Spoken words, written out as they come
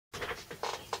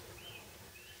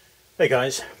Hey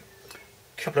guys,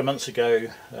 a couple of months ago,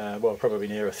 well probably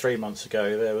nearer 3 months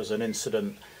ago, there was an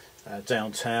incident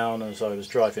downtown. As I was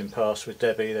driving past with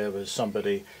Debbie, there was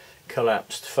somebody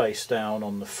collapsed face down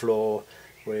on the floor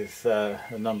with a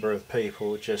number of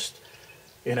people just,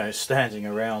 standing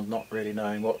around not really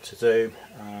knowing what to do.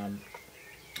 I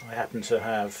happened to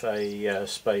have a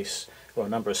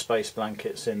number of space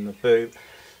blankets in the boot,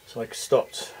 so I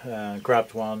stopped,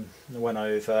 grabbed one, went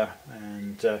over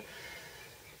and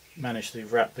managed to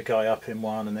wrap the guy up in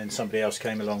one, and then somebody else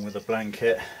came along with a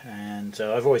blanket. And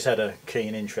I've always had a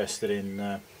keen interest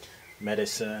in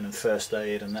medicine and first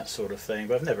aid and that sort of thing,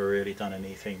 but I've never really done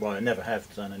anything, well, I never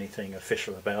have done anything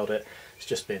official about it. It's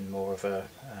just been more of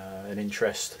an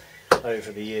interest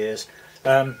over the years.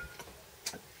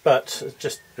 But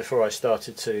just before I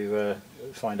started to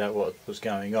find out what was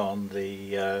going on,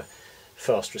 the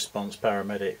fast response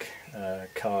paramedic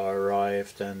car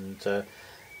arrived, and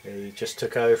he just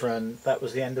took over, and that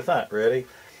was the end of that, really.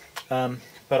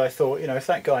 But I thought, if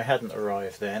that guy hadn't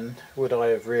arrived then, would I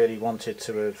have really wanted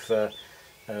to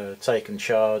have taken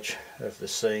charge of the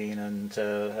scene and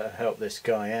helped this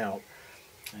guy out?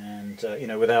 And,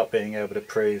 without being able to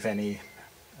prove any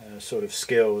sort of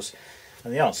skills.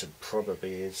 And the answer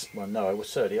probably is, well, no, I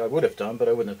would have done, but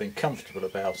I wouldn't have been comfortable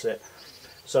about it.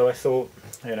 So I thought,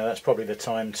 that's probably the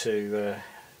time to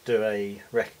do a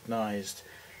recognised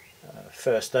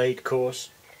first aid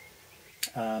course.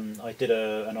 I did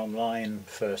an online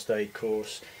first aid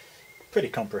course, pretty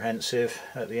comprehensive.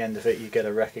 At the end of it you get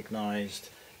a recognised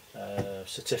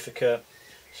certificate.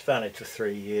 It's valid for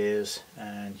 3 years,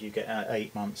 and you get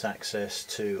 8 months access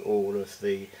to all of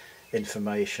the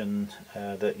information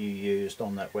that you used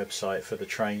on that website for the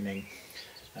training.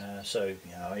 So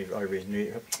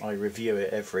I review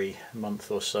it every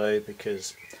month or so,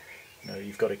 because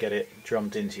you've got to get it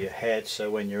drummed into your head,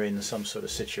 so when you're in some sort of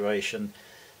situation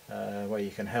where you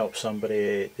can help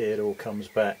somebody, it all comes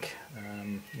back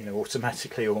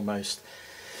automatically almost.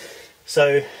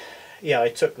 So yeah, I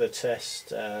took the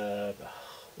test,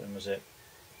 when was it,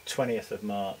 20th of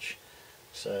March,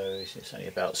 so it's only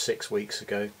about 6 weeks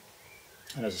ago.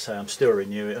 And as I say, I'm still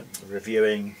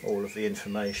reviewing all of the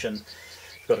information.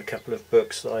 I've got a couple of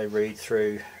books that I read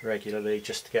through regularly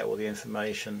just to get all the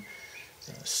information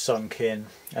sunk in.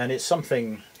 And it's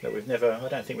something that I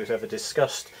don't think we've ever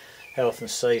discussed health and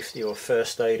safety or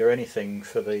first aid or anything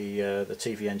for the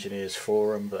TV Engineers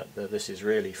Forum that this is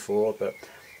really for, but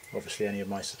obviously any of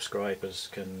my subscribers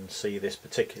can see this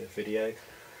particular video.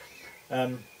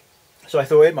 So I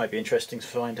thought it might be interesting to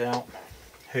find out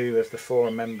who of the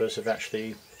forum members have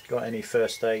actually got any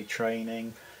first aid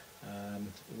training,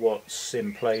 what's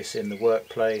in place in the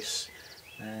workplace,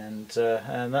 and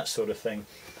that sort of thing.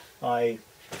 I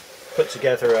put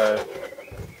together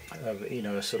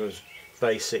a sort of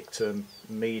basic to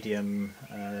medium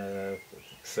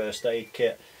first aid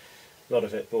kit. A lot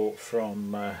of it bought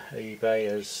from eBay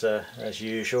as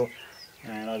usual,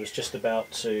 and I was just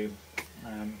about to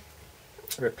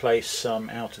replace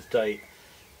some out of date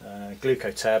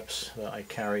glucotabs that I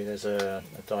carry. There's a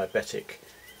diabetic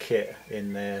kit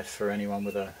in there for anyone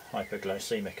with a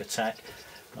hypoglycemic attack.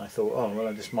 And I thought, oh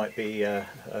well, this might be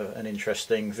an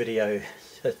interesting video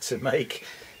to make,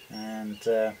 and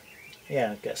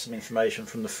yeah, get some information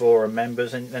from the forum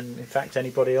members, and in fact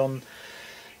anybody on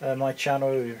my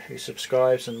channel who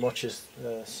subscribes and watches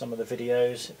some of the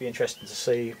videos. It'd be interesting to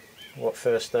see what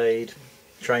first aid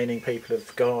training people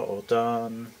have got or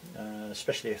done,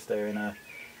 especially if they're in a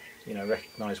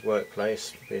recognised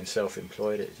workplace. Being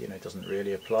self-employed, it doesn't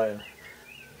really apply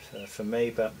for me,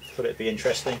 but I thought it'd be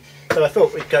interesting. So I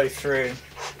thought we'd go through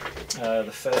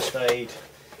the first aid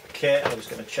kit. I was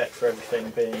going to check for everything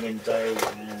being in date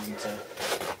and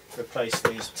replace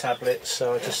these tablets,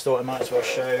 so I just thought I might as well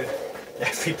show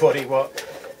everybody what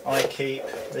I keep.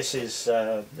 This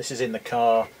is in the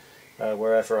car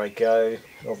wherever I go.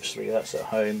 Obviously that's at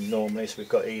home normally, so we've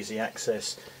got easy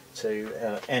access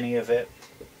to any of it.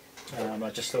 I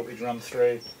just thought we'd run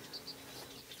through,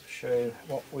 show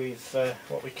what we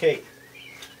keep.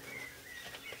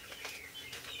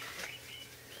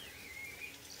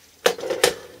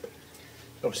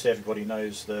 Obviously everybody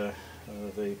knows the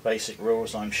basic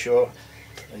rules, I'm sure.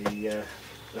 The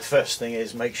first thing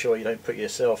is make sure you don't put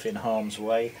yourself in harm's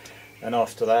way, and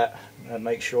after that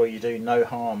make sure you do no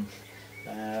harm.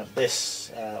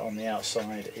 This on the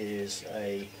outside is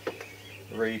a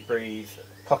rebreathe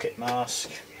pocket mask.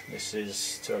 This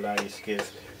is to allow you to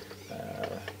give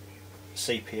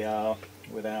CPR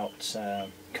without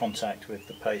contact with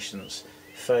the patient's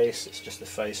face. It's just a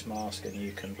face mask, and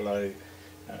you can blow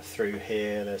through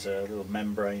here. There's a little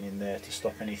membrane in there to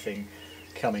stop anything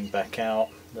coming back out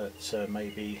that may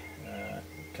be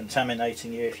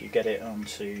contaminating you if you get it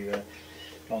onto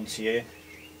you.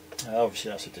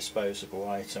 Obviously that's a disposable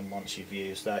item. Once you've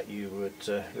used that, you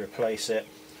would replace it,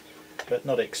 but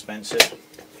not expensive.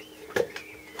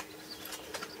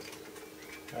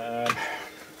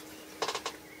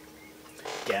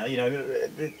 Yeah, you know,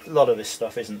 a lot of this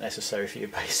stuff isn't necessary for your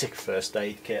basic first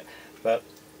aid kit, but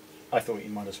I thought you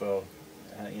might as well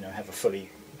you know, have a fully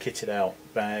kitted out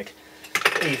bag,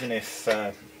 even if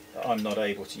I'm not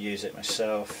able to use it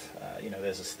myself. You know,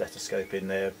 there's a stethoscope in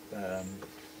there,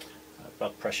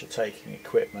 blood pressure taking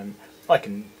equipment. I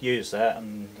can use that,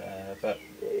 and but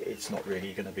it's not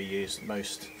really going to be used in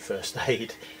most first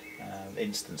aid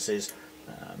instances.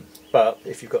 But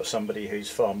if you've got somebody who's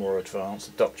far more advanced,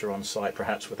 a doctor on site,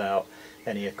 perhaps without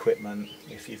any equipment,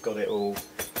 if you've got it all,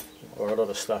 or a lot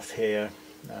of stuff here,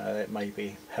 it may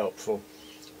be helpful.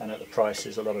 And at the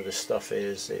prices a lot of this stuff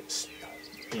is, it's,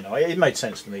 you know, it made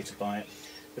sense to me to buy it.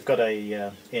 We've got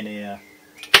a in-ear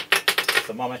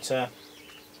thermometer.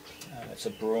 It's a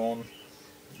Braun,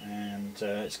 and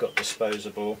it's got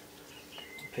disposable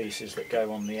pieces that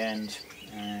go on the end,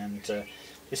 and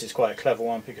this is quite a clever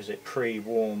one because it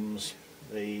pre-warms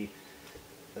the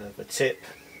tip,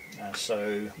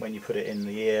 so when you put it in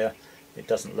the ear it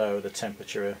doesn't lower the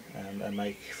temperature and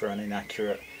make for an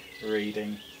inaccurate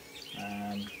reading.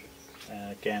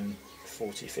 Again,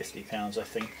 £40–50 I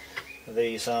think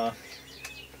these are.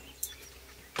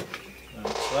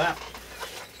 That's that.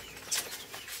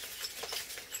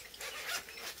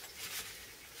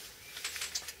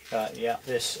 Yeah,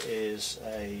 this is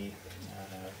a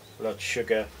blood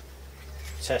sugar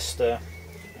tester.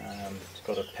 It's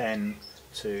got a pen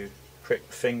to prick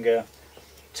the finger,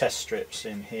 test strips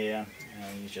in here,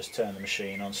 and you just turn the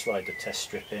machine on, slide the test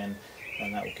strip in,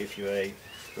 and that will give you a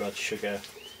blood sugar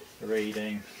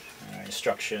reading.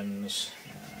 Instructions,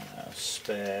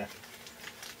 spare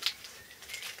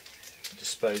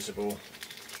disposable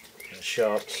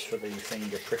sharps for the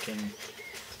finger pricking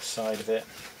side of it.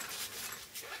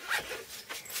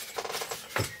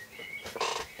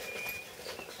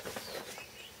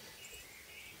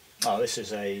 Oh, this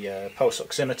is a pulse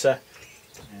oximeter,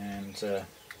 and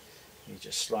you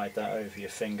just slide that over your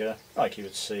finger like you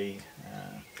would see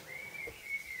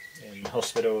in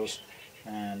hospitals,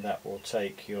 and that will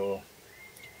take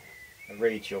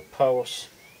read your pulse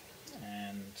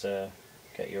and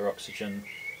get your oxygen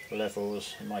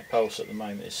levels. My pulse at the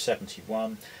moment is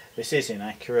 71. This is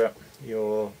inaccurate.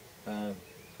 Your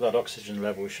blood oxygen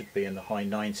level should be in the high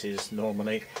 90s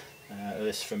normally.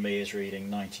 This for me is reading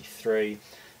 93,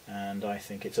 and I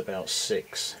think it's about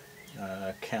 6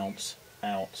 counts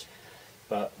out,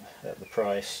 but at the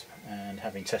price and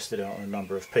having tested it on a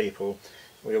number of people,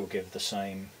 we all give the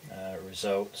same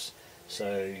results.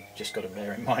 So you just got to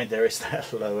bear in mind there is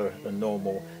that lower than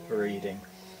normal reading.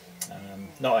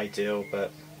 Not ideal,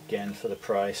 but again, for the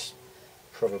price,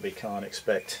 probably can't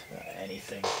expect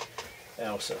anything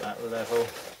else at that level.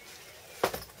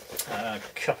 A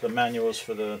couple of manuals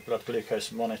for the blood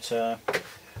glucose monitor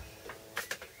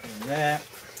in there,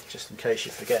 just in case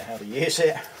you forget how to use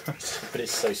it, but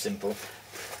it's so simple.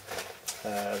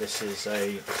 This is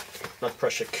a blood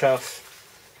pressure cuff.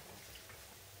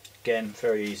 Again,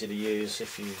 very easy to use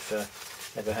if you've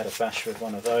ever had a bash with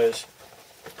one of those.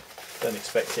 Don't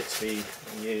expect it to be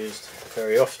used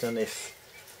very often, if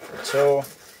at all,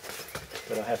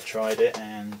 but I have tried it,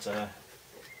 and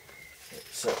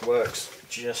it works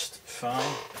just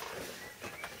fine.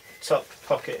 Top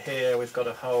pocket here, we've got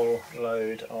a whole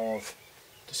load of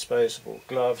disposable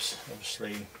gloves.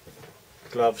 Obviously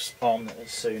gloves on as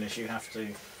soon as you have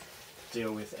to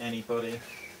deal with anybody.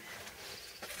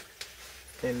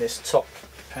 In this top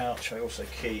pouch I also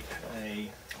keep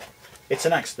it's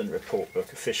an accident report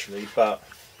book officially, but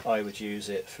I would use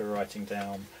it for writing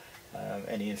down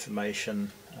any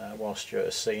information whilst you're at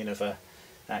a scene of an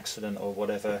accident or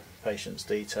whatever, patient's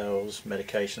details,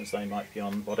 medications they might be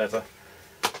on, whatever,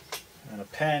 and a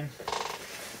pen.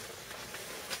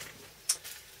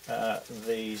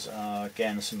 These are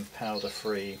again some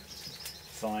powder-free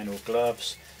vinyl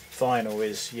gloves. Vinyl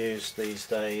is used these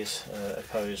days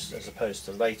as opposed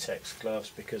to latex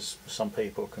gloves, because some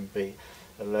people can be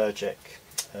allergic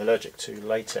to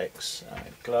latex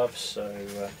gloves, so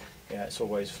yeah, it's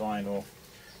always vinyl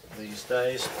these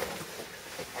days.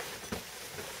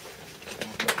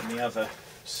 Look on the other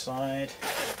side.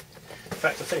 In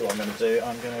fact, I'll tell you what I'm going to do.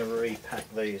 I'm going to repack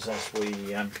these as we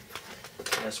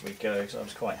go, because I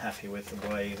was quite happy with the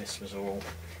way this was all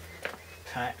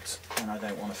packed, and I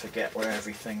don't want to forget where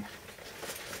everything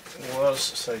was,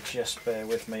 so just bear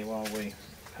with me while we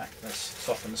pack this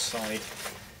top and side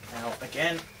out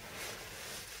again.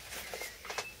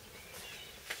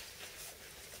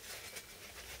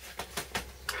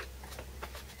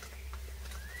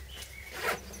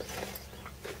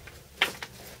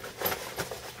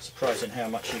 surprising how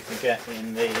much you can get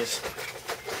in these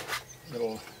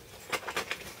little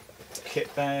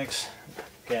kit bags.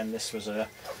 Again, this was a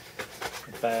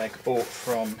bag bought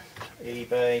from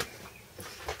eBay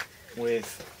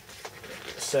with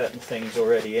certain things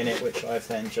already in it, which I've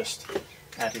then just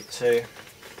added to.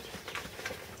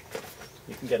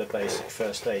 You can get a basic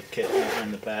first aid kit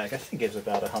in the bag. I think it's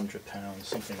about £100,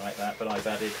 something like that, but I've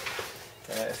added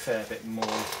a fair bit more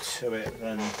to it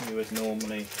than you would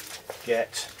normally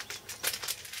get.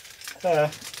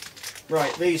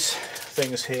 Right, these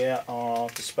things here are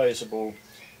disposable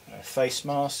face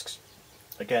masks.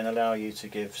 Again, allow you to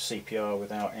give CPR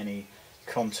without any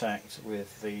contact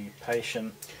with the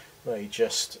patient. They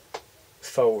just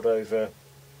fold over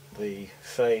the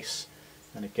face,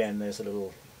 and again there's a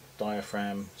little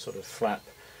diaphragm sort of flap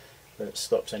that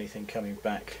stops anything coming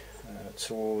back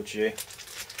towards you.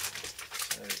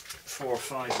 So 4 or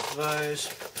 5 of those.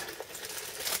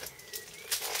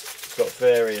 It's got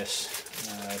various,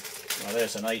 well,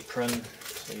 there's an apron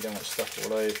so you don't want stuff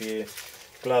all over you.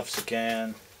 Gloves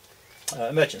again.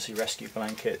 Emergency rescue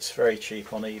blankets, very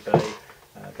cheap on eBay,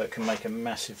 but can make a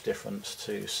massive difference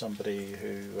to somebody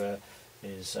who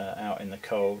is out in the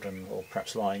cold or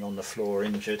perhaps lying on the floor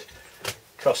injured.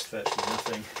 Cost virtually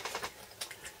nothing.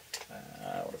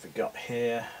 What have we got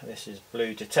here? This is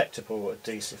blue detectable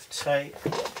adhesive tape.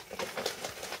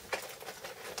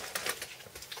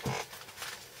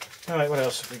 Alright, what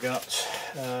else have we got?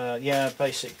 Yeah,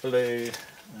 basic blue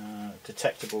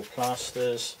detectable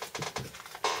plasters.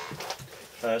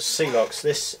 Celox,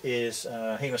 this is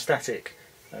hemostatic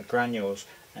granules,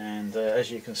 and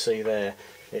as you can see there,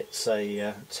 it's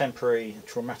a temporary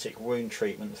traumatic wound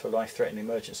treatment for life-threatening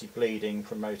emergency bleeding,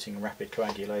 promoting rapid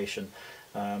coagulation,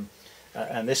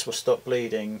 and this will stop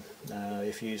bleeding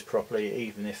if used properly,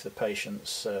 even if the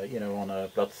patient's you know, on a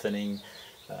blood thinning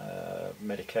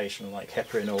medication like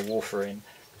heparin or warfarin.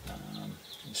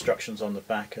 Instructions on the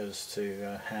back as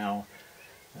to how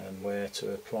and where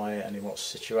to apply it and in what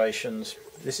situations.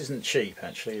 This isn't cheap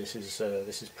actually.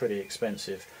 This is pretty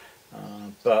expensive,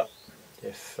 but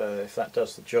if that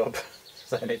does the job,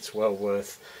 then it's well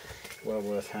worth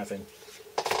having.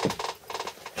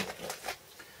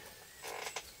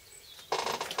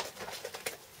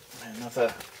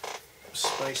 Another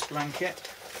space blanket.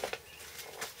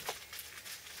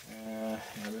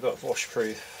 We've got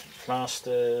washproof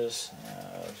plasters,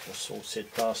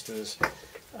 assorted plasters,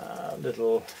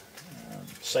 little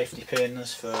safety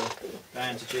pins for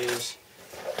bandages,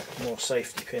 more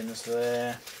safety pins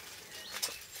there.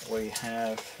 We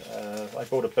have, I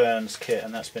bought a burns kit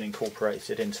and that's been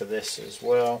incorporated into this as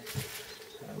well.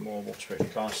 More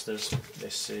waterproof plasters.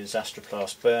 This is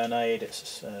Astroplast Burn Aid.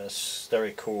 It's a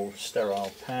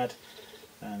sterile pad,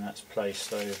 and that's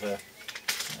placed over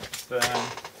burn.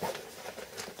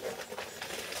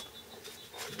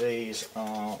 These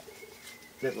are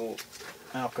little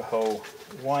alcohol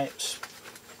wipes,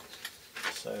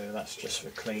 so that's just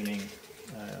for cleaning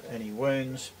any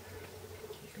wounds.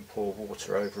 You can pour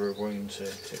water over a wound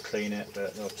to clean it,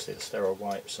 but obviously the sterile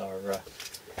wipes are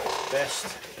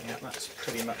best. Yeah, that's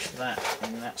pretty much that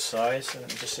in that size. So let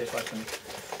me just see if I can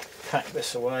pack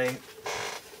this away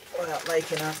without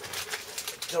making a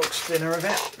dog's dinner of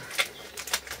it.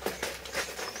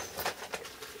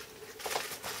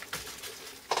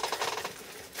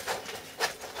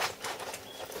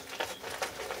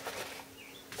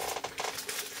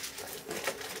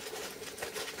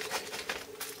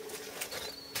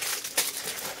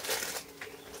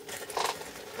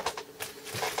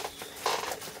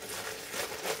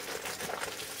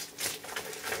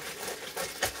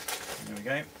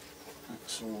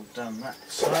 That's all done that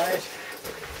side.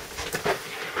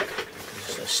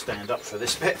 Just stand up for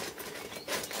this bit.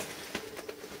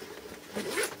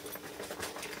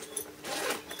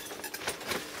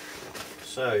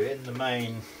 So in the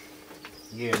main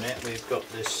unit we've got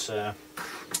this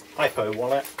hypo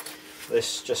wallet.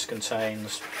 This just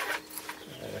contains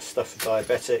stuff for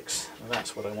diabetics, and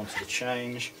that's what I wanted to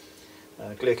change.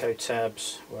 Glucose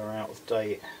tabs were out of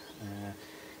date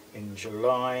in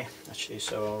July actually,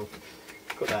 so I'll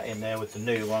put that in there with the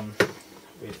new one.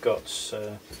 We've got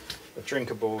a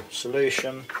drinkable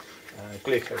solution,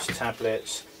 glucose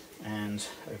tablets, and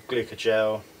a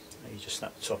glucogel. You just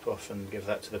snap the top off and give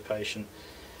that to the patient.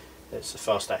 It's a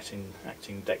fast acting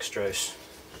dextrose.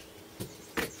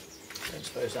 I don't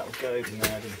suppose that will go. No,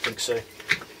 I didn't think so.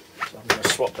 So I'm going to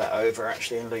swap that over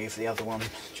actually and leave the other one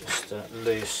just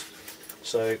loose.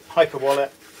 So hyper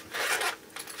wallet.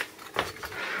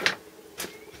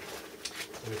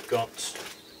 We've got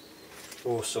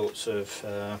all sorts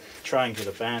of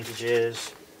triangular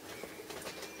bandages.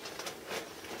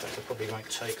 In fact, I probably won't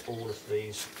take all of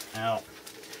these out.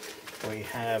 We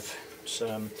have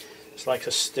some, it's like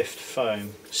a stiff foam.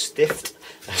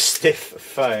 Stiff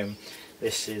foam.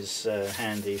 This is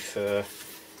handy for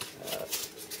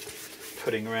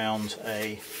putting around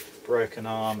a broken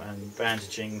arm and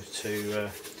bandaging to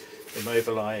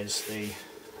immobilise the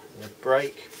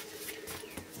break,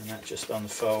 and that just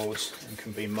unfolds and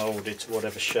can be moulded to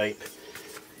whatever shape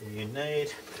you need.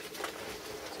 So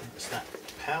that's that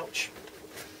pouch.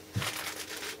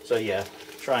 So yeah,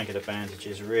 triangular bandage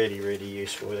is really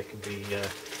useful. They can be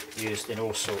used in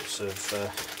all sorts of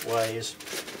ways.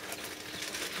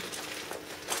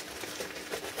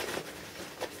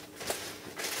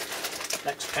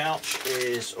 Next pouch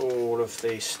is all of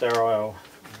the sterile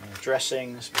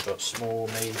dressings. We've got small,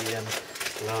 medium,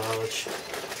 large,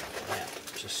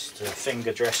 just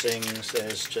finger dressings.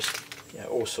 There's just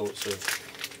all sorts of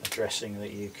dressing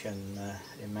that you can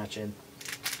imagine.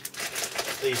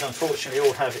 These unfortunately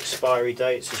all have expiry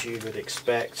dates, as you would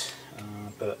expect,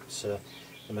 but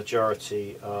the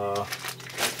majority are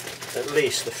at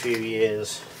least a few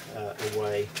years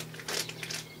away.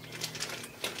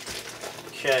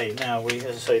 Okay, now we,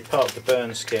 as I say, part of the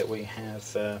burns kit, we have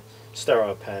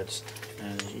sterile pads,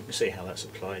 and you can see how that's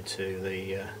applied to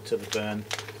the burn.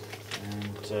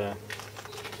 And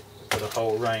got a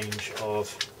whole range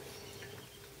of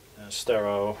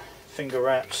sterile finger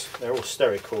wraps. They're all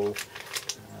Stericool.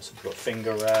 So we've got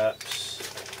finger wraps,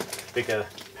 bigger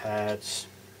pads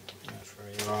for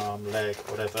your arm, leg,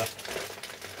 whatever.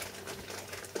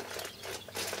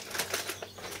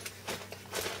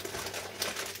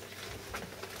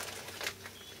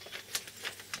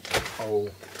 Whole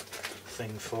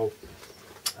thing full.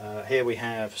 Here we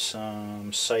have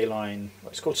some saline,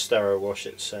 well, it's called Stero Wash.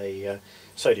 It's a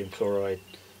sodium chloride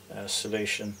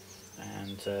solution,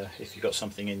 and if you've got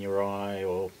something in your eye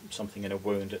or something in a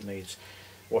wound that needs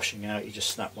washing out, you just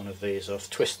snap one of these off,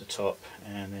 twist the top,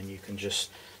 and then you can just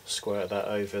squirt that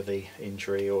over the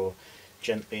injury or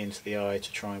gently into the eye to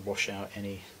try and wash out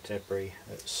any debris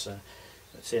that's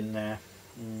in there.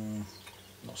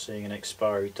 Not seeing an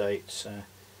expiry date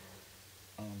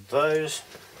on those.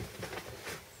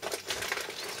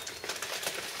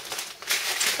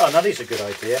 Oh, now these are a good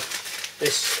idea.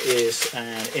 This is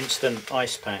an instant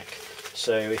ice pack.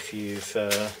 So if you've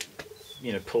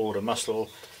pulled a muscle,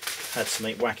 had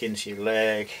something whack into your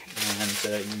leg,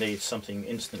 and you need something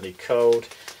instantly cold,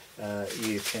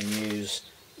 you can use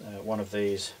one of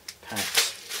these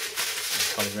packs.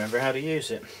 I can't even remember how to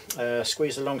use it.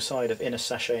 Squeeze alongside of inner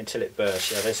sachet until it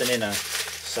bursts. Yeah, there's an inner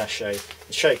sachet.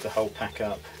 Shake the whole pack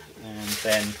up and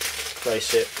then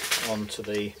place it onto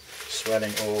the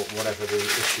swelling or whatever the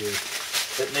issue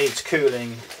that needs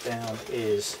cooling down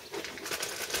is.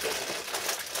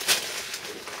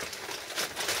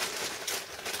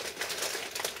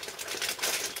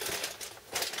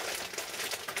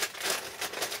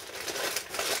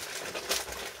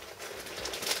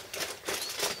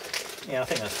 Yeah, I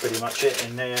think that's pretty much it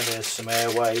in there. There's some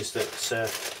airways that the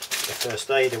first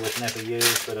aider would never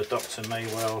use, but a doctor may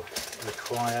well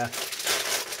require.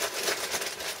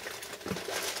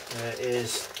 There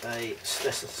is a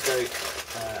stethoscope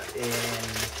I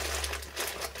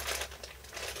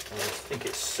think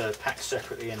it's packed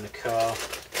separately in the car.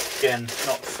 Again,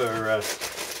 not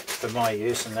for my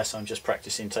use, unless I'm just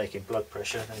practicing taking blood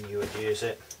pressure, then you would use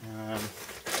it.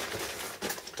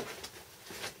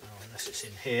 Unless it's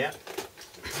in here.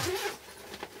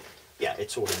 Yeah,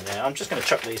 it's all in there. I'm just going to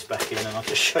chuck these back in, and I'll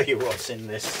just show you what's in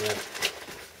this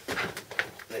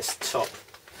this top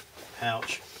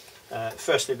pouch.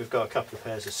 Firstly, we've got a couple of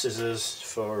pairs of scissors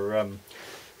for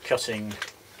cutting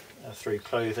through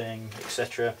clothing,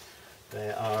 etc.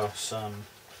 There are some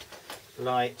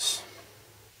lights.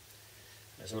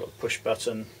 There's a little push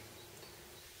button.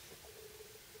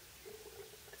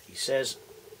 He says,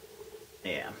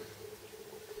 yeah,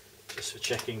 just for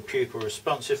checking pupil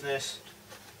responsiveness.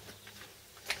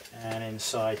 And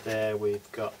inside there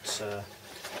we've got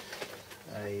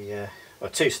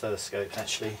two stethoscopes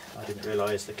actually. I didn't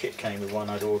realise the kit came with one.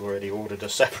 I'd already ordered a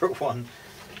separate one,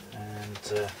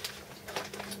 and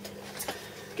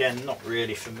again, not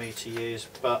really for me to use,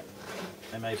 but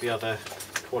there may be other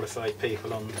qualified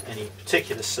people on any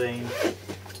particular scene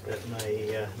that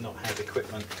may not have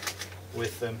equipment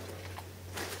with them.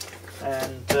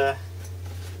 And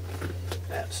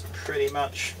that's pretty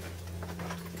much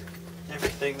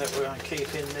everything that we're going to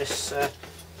keep in this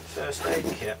first aid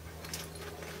kit.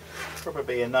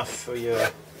 Probably enough for your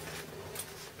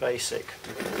basic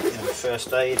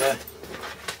first aider,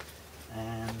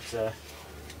 and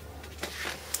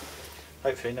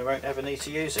hopefully they won't ever need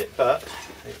to use it, but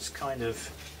it's kind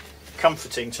of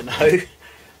comforting to know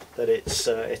that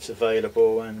it's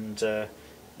available, and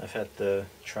I've had the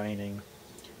training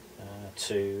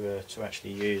to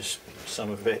actually use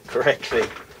some of it correctly.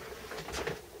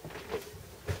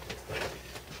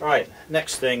 Right,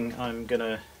 next thing I'm going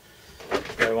to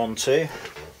go on to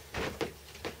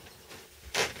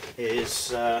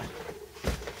is an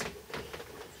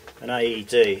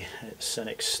AED. It's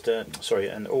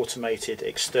an automated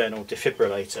external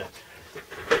defibrillator.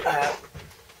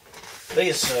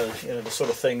 These are the sort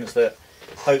of things that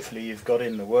hopefully you've got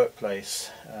in the workplace.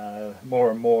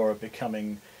 More and more are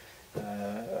becoming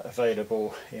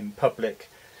available in public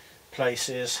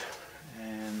places,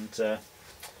 and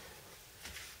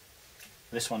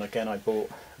this one again I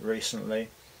bought recently.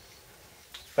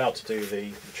 About to do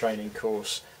the training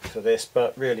course for this,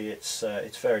 but really it's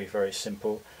very, very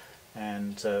simple,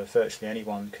 and virtually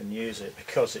anyone can use it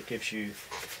because it gives you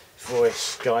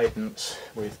voice guidance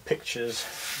with pictures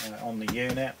on the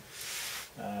unit,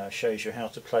 shows you how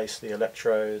to place the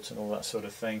electrodes and all that sort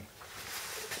of thing.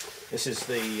 This is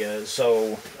the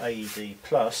Zoll AED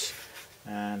Plus,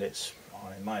 and it's,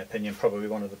 in my opinion, probably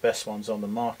one of the best ones on the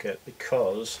market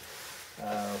because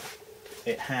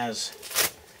it has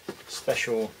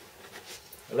special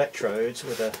electrodes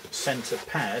with a centre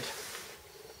pad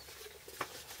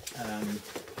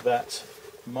that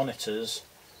monitors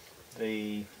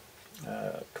the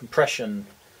compression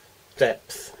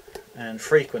depth and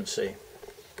frequency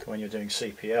when you're doing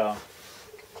CPR.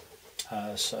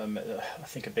 I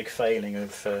think a big failing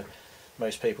of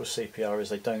most people's CPR is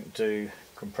they don't do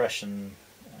compression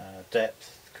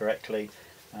depth correctly,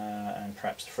 and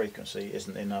perhaps the frequency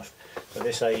isn't enough. But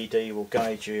this AED will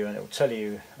guide you, and it will tell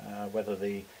you whether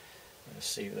the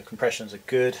compressions are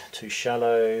good, too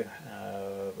shallow,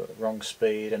 wrong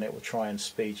speed, and it will try and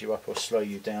speed you up or slow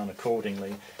you down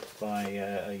accordingly by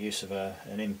use of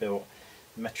an inbuilt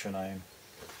metronome.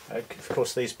 Of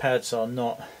course, these pads are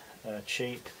not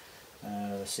cheap.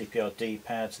 The CPRD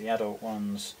pads, the adult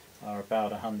ones, are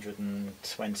about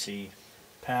 £120.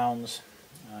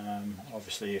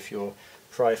 Obviously, if you're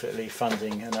privately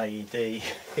funding an AED,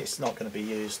 it's not going to be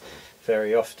used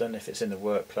very often. If it's in the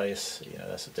workplace,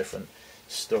 that's a different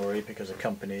story because a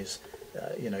company's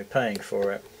paying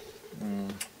for it.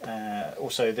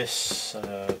 Also, this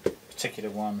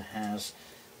particular one has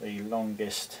the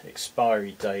longest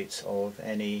expiry date of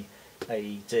any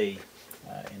AED.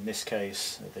 In this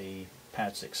case, the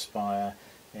pads expire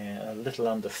in a little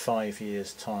under 5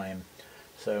 years' time.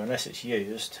 So unless it's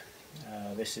used,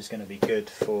 this is going to be good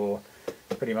for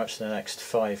pretty much the next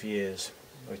 5 years,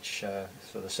 which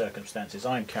for the circumstances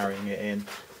I'm carrying it in,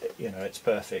 it's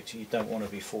perfect. You don't want to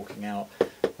be forking out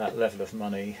that level of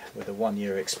money with a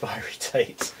 1-year expiry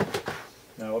date.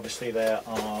 Now obviously there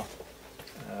are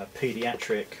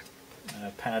paediatric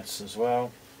pads as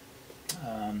well.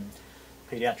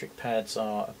 Paediatric pads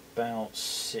are about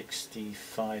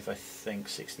 65, I think,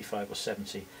 65 or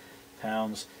 70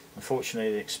 pounds.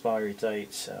 Unfortunately, the expiry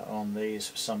date on these,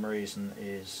 for some reason,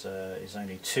 is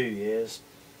only 2 years.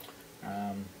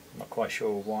 Not quite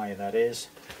sure why that is.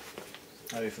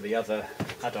 Over the other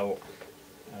adult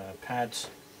pads,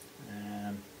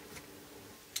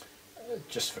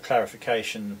 just for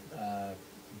clarification,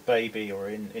 baby or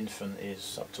infant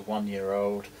is up to 1 year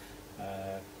old,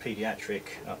 paediatric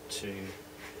up to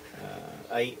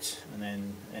 8, and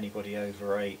then anybody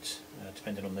over 8,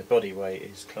 depending on their body weight,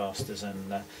 is classed as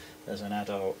an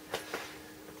adult.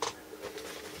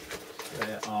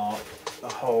 There are a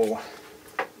whole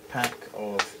pack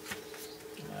of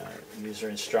user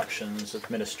instructions,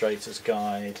 administrator's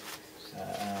guide,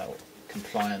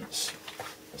 compliance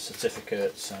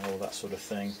certificates, and all that sort of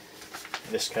thing.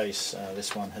 In this case,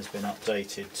 this one has been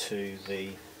updated to the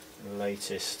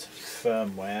latest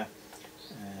firmware,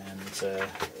 and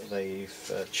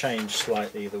they've changed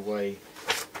slightly the way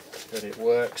that it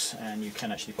works, and you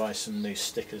can actually buy some new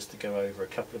stickers to go over a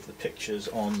couple of the pictures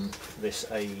on this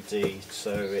AED,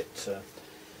 so it's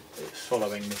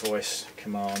following the voice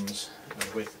commands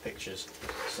with the pictures.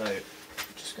 So I'm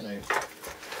just going to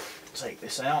take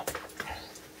this out.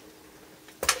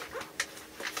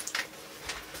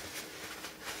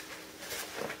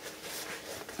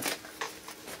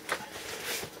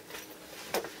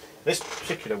 This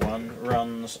particular one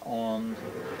runs on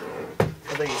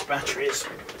these batteries,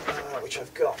 which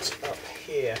I've got up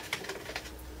here.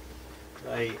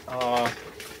 They are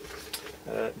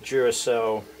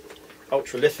Duracell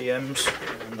Ultra Lithiums,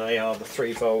 and they are the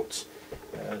 3 volt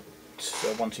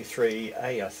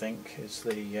 123A, I think is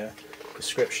the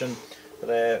description. But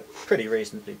they're pretty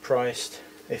reasonably priced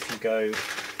if you go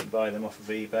and buy them off of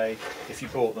eBay. If you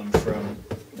bought them from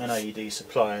an AED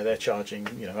supplier, they're charging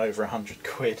over 100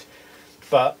 quid.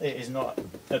 but it is not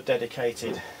a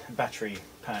dedicated battery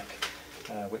pack,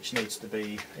 which needs to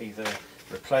be either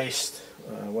replaced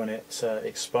when it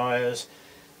expires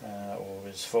or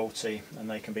is faulty, and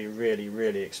they can be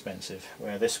really expensive,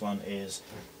 where this one is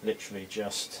literally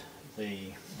just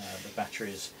the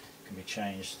batteries can be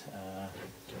changed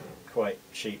quite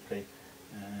cheaply.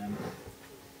 I'm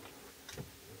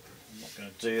not going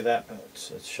to do that, but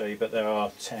to show you, but there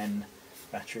are 10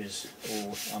 batteries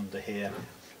all under here,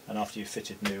 and after you've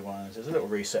fitted new ones there's a little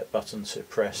reset button to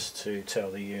press to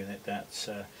tell the unit that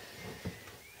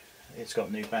it's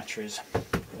got new batteries.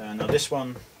 Now this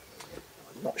one,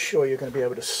 I'm not sure you're going to be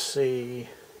able to see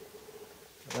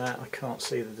that, I can't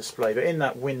see the display, but in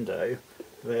that window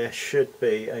there should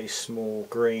be a small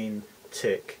green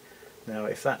tick. Now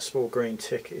if that small green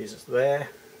tick is there,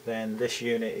 then this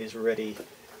unit is ready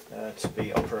to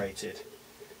be operated.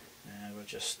 We'll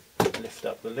just lift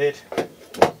up the lid.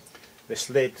 This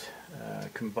lid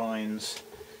combines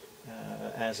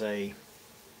as a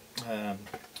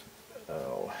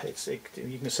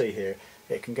you can see here,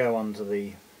 it can go under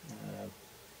the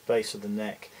base of the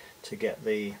neck to get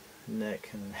the neck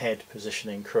and head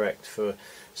positioning correct for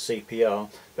CPR,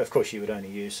 but of course you would only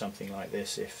use something like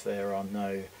this if there are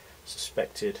no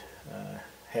suspected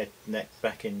head, neck,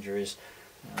 back injuries,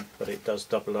 but it does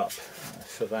double up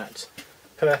for that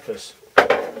purpose.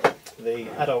 The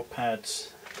adult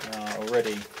pads are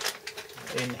already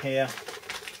in here,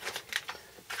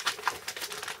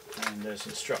 and there's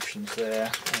instructions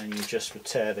there, and you just would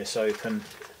tear this open,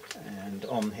 and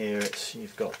on here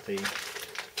you've got the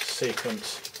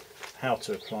sequence, how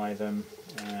to apply them,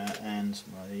 and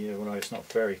although it's not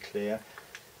very clear,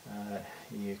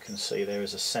 you can see there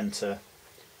is a centre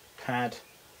pad,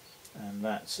 and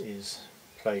that is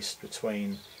placed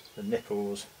between the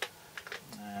nipples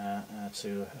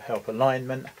to help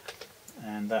alignment,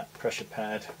 and that pressure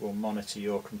pad will monitor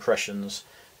your compressions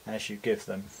as you give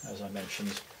them, as I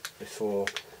mentioned before.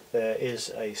 There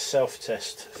is a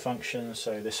self-test function,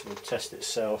 so this will test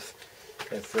itself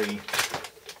every,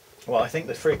 well, I think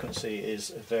the frequency is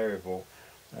variable,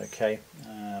 okay,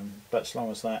 but as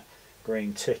long as that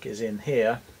green tick is in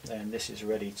here, then this is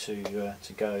ready to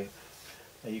go.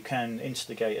 You can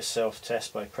instigate a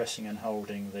self-test by pressing and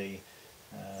holding the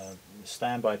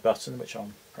standby button, which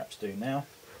I'll perhaps do now.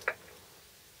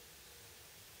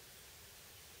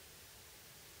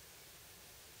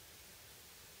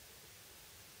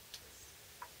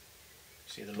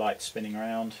 See the light spinning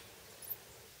around.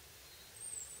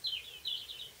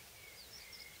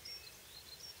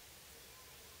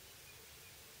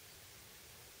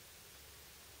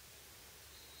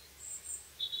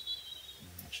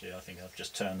 Actually, I think I've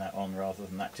just turned that on rather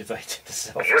than activated the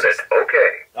self-test. Unit okay.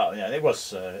 Oh yeah, it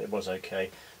was okay.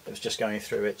 It was just going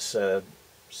through its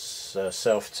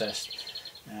self-test,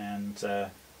 and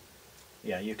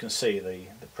yeah, you can see the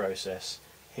process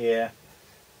here,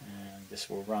 and this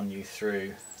will run you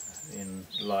through in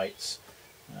lights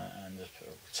and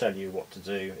tell you what to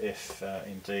do if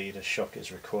indeed a shock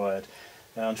is required.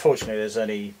 Now, unfortunately, there's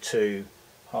only 2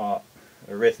 heart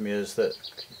arrhythmias that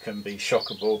can be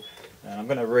shockable, and I'm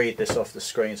going to read this off the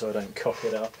screen so I don't cock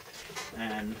it up.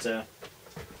 And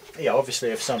yeah, obviously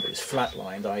if somebody's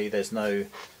flatlined, i.e. there's no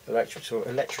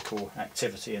electrical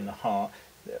activity in the heart,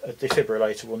 a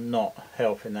defibrillator will not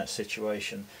help in that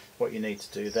situation. What you need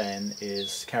to do then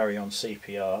is carry on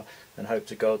CPR and hope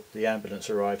to God the ambulance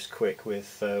arrives quick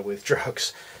with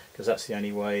drugs, because that's the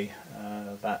only way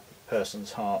that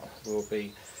person's heart will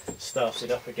be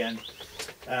started up again.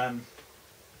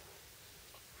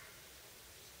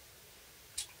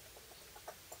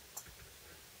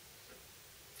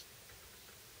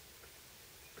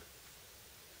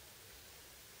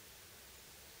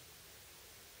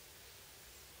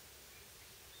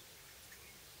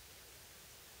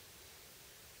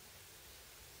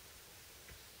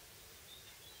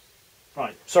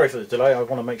 Right, sorry for the delay. I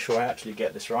want to make sure I actually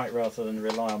get this right rather than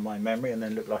rely on my memory and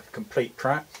then look like a complete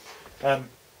prat. 2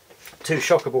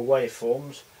 shockable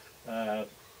waveforms,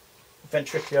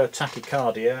 ventricular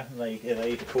tachycardia, they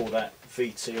either call that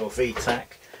VT or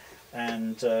VTAC,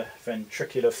 and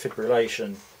ventricular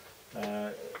fibrillation.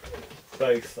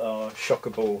 Both are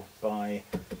shockable by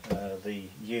the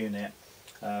unit.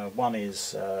 One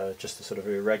is just a sort of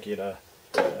irregular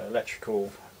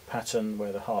electrical pattern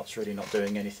where the heart's really not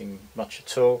doing anything much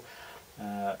at all,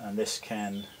 and this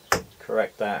can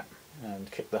correct that and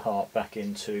kick the heart back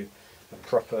into a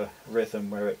proper rhythm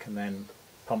where it can then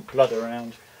pump blood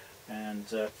around. And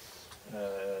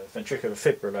ventricular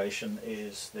fibrillation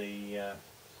is the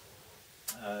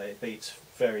it beats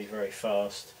very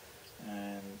fast,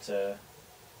 and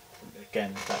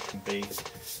again, that can be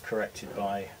corrected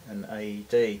by an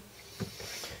AED.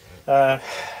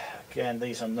 Again,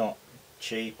 these are not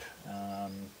cheap.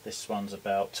 This one's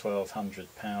about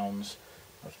 £1,200.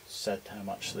 I've said how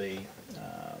much the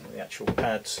actual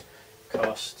pads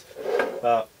cost,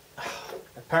 but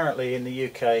apparently in the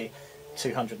UK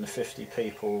 250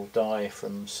 people die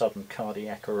from sudden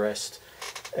cardiac arrest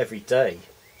every day.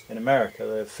 In America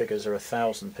the figures are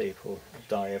 1,000 people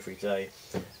die every day,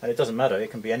 and it doesn't matter,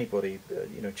 it can be anybody,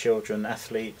 you know, children,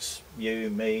 athletes, you,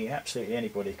 me, absolutely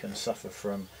anybody can suffer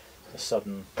from a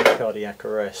sudden cardiac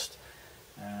arrest.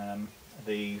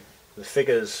 The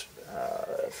figures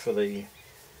for the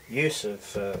use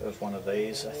of one of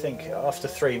these, I think after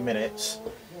 3 minutes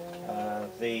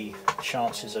the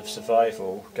chances of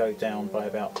survival go down by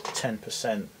about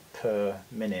 10% per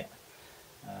minute.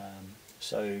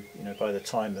 So, you know, by the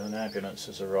time an ambulance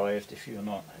has arrived, if you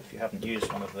haven't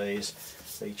used one of these,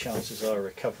 the chances of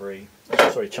recovery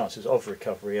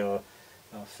are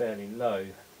fairly low.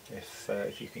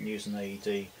 If you can use an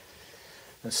AED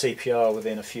and CPR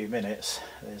within a few minutes,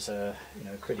 there's a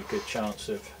pretty good chance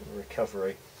of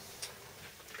recovery.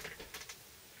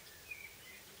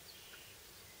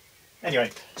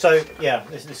 Anyway, so yeah,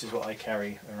 this is what I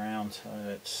carry around.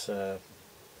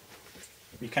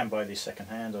 You can buy these second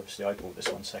hand. Obviously I bought this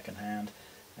one second hand.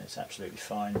 It's absolutely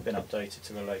fine, been updated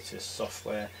to the latest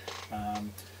software.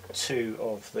 2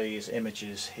 of these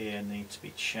images here need to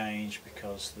be changed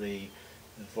because the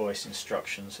voice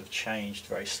instructions have changed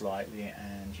very slightly,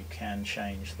 and you can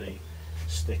change the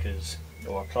stickers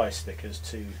or apply stickers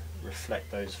to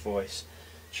reflect those voice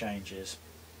changes.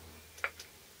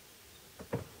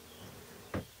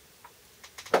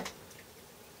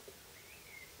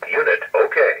 Unit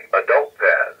okay. Adult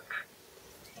pads.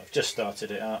 I've just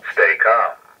started it up. Stay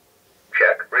calm.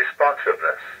 Check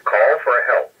responsiveness. Call for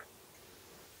help.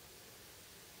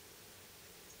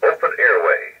 Open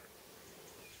airway.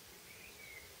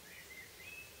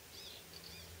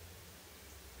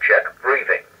 Check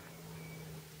breathing.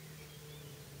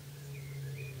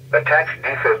 Attach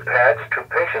defib pads to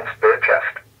patient's bare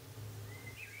chest.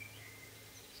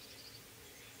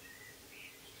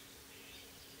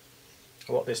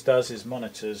 What this does is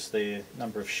monitors the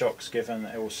number of shocks given.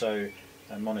 It also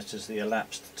monitors the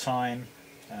elapsed time.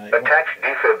 Attach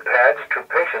defib pads to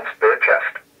patient's bare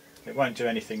chest. It won't do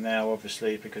anything now,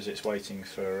 obviously, because it's waiting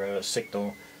for a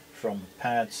signal from the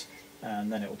pads,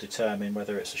 and then it will determine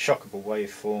whether it's a shockable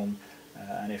waveform,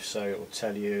 and if so it will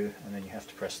tell you, and then you have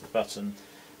to press the button.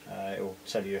 It will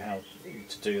tell you how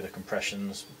to do the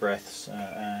compressions, breaths,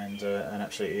 and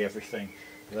absolutely everything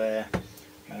there.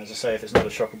 As I say, if it's not a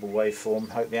shockable waveform,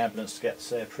 hope the ambulance gets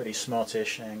there pretty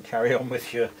smartish and carry on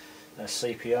with your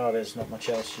CPR. There's not much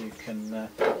else you can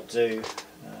do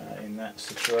in that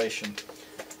situation.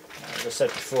 As I said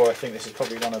before, I think this is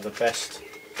probably one of the best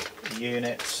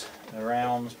units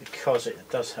around because it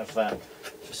does have that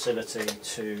facility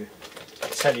to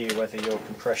tell you whether your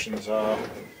compressions are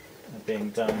being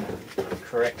done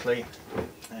correctly.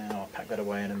 And I'll pack that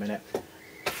away in a minute.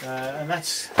 And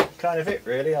that's kind of it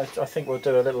really. I think we'll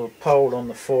do a little poll on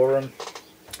the forum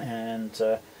and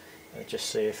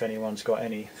just see if anyone's got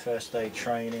any first aid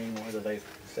training, whether they've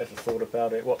ever thought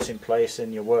about it, what's in place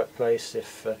in your workplace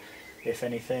if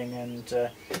anything,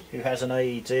 and who has an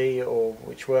AED or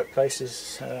which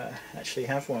workplaces actually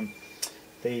have one.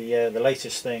 The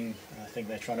latest thing, I think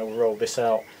they're trying to roll this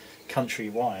out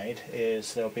countrywide,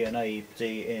 is there'll be an AED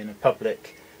in a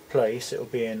public place. It'll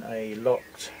be in a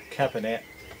locked cabinet,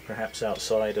 perhaps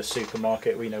outside a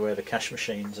supermarket. We know where the cash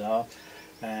machines are,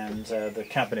 and the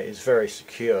cabinet is very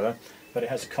secure, but it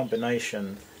has a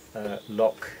combination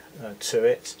lock to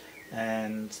it,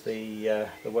 and the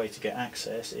way to get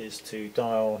access is to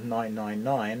dial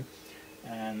 999,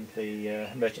 and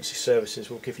the emergency services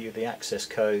will give you the access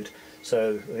code.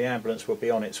 So the ambulance will be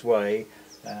on its way,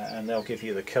 and they'll give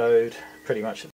you the code pretty much